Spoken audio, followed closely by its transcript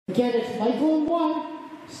Again, it's Michael in 1,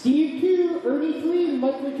 Steve 2, Ernie 3,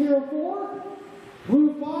 Mike Material 4,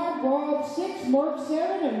 Blue 5, Rob 6, Mark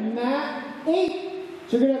 7, and Matt 8.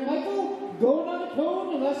 So you're going to have Michael going on the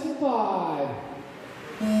cone in less than 5.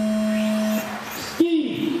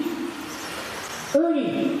 Steve,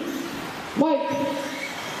 Ernie, Mike,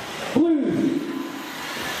 Blue,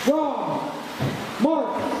 Rob,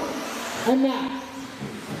 Mark, and Matt.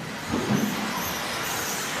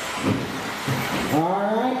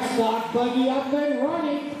 All right, stock buggy up and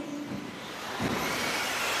running.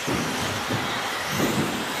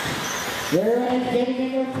 They're getting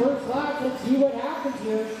in their first lap. Let's see what happens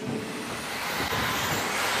here.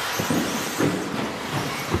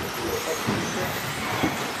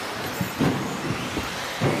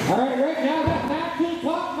 All right, right now that Matt to the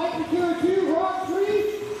top, Mike McCure 2, Rob 3,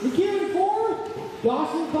 McCure 4,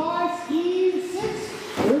 Dawson 5, Steve 6,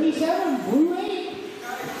 37, Blue 8.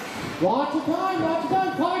 Lots of time, lots of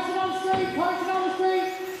time. Caution on the straight, caution on the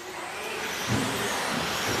straight.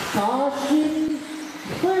 Caution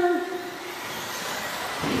clear.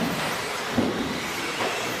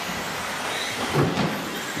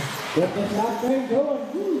 Get the top train going.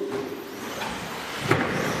 Woo.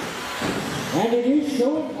 And it is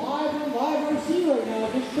showing live on live RC right now.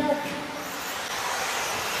 Just check.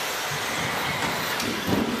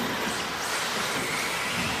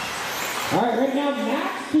 All right, right now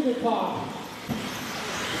Max to the top.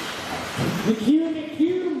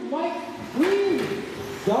 McHugh, Mike Green,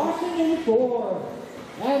 Dawson in 4.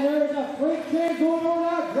 And there's a freight train going over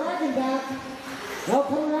now, driving back. They'll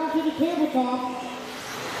come around to the tabletop.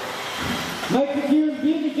 Mike McHugh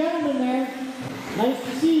being the gentleman there. Nice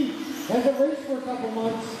to see. Hasn't raced for a couple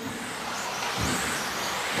months.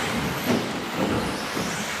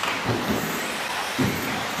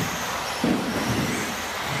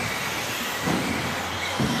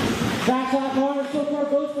 Back off honor so far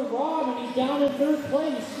goes to Rob, and he's down in 3rd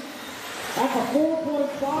place. That's a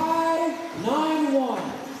 4.591.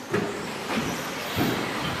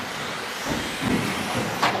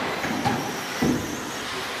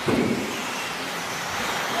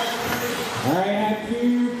 All right, at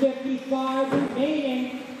 2:55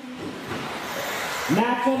 remaining.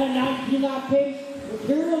 Matt's on a 19-knot pace.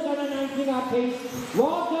 Material's on a 19-knot pace.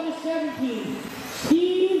 Rob's on a 17.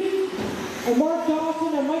 Steve and Mark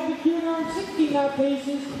Dawson and Mike McCune are on 16-knot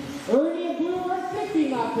paces. Ernie and Blue are on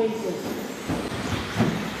 15-knot paces.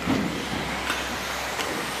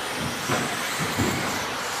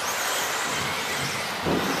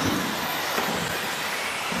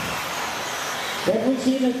 Definitely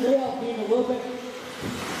seeing this layout being a little bit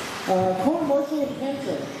commercial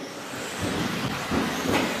intensive.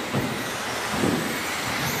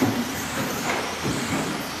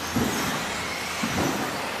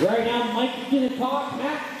 Right now, Mike is to the top,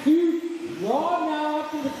 Matt 2, Rob now up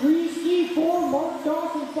to the 3, Steve 4, Mark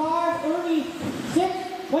Dawson 5, Ernie 6,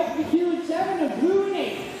 Mike McHugh 7, and Blue in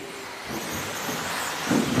 8.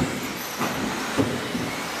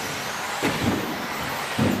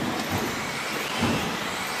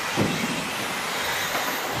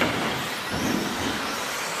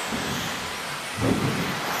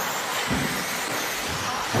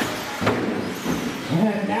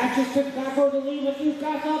 And that just took back over the lead with you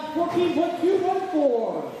guys up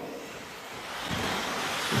 14.214.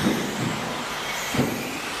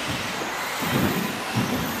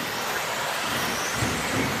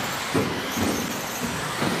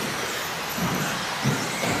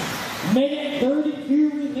 Minute 32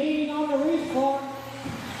 remaining on the race clock.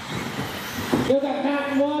 Still got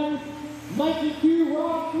Matt 1, Mikey 2,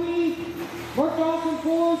 Rob 3, Mark Dawson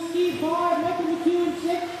 4, Steve 5, Michael McHugh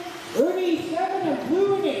 6, Ernie 7, and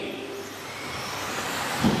Blue in 8.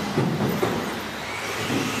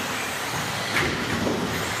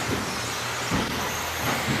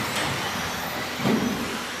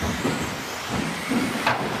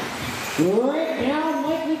 Right now,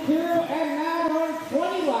 Mike McCarroll and Matt are on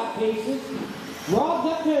 20-lap paces. Rob's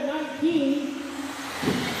up to 19.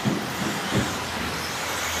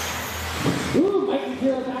 Ooh, Mike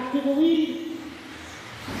McCarroll back to the lead.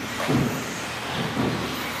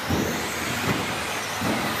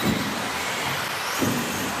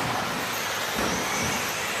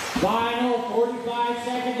 Final 45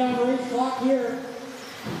 seconds on the race clock here.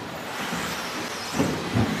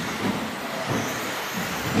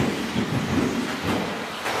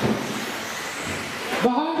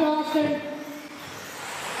 Behind Austin.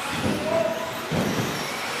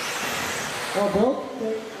 Oh, broke.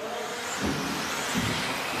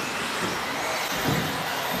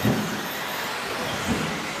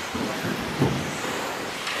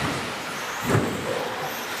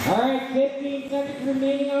 All right, 15 seconds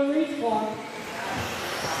remaining on race clock.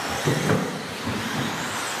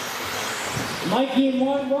 Mikey in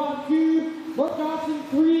 1, Rob 2, Mark Dawson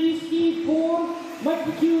 3, Steve 4, Mike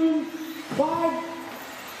McEwen 5.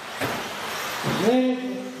 Then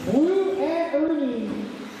Blue and Ernie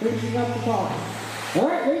finishing up the top. All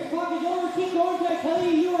right, race clock is over. Keep going till I tell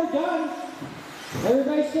you you are done.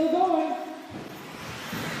 Everybody's still going.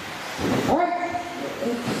 All right,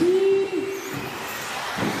 let's see.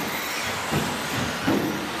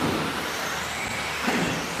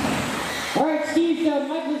 All right, Steve's done,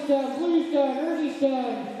 Michael's done, Blue's done, Ernie's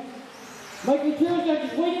done. Mike McEwen's done,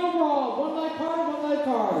 just waiting overall. 1 lap car, 1 lap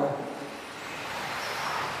car.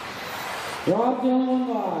 Rob Dillon 1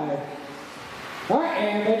 live. Alright,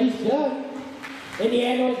 everybody's done. In the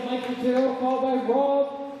end, it was Mike Material, followed by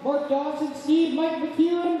Rob, Mark Dawson, Steve, Mike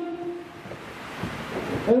McEwen.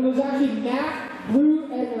 And it was actually Matt,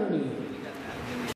 Blue, and Ernie.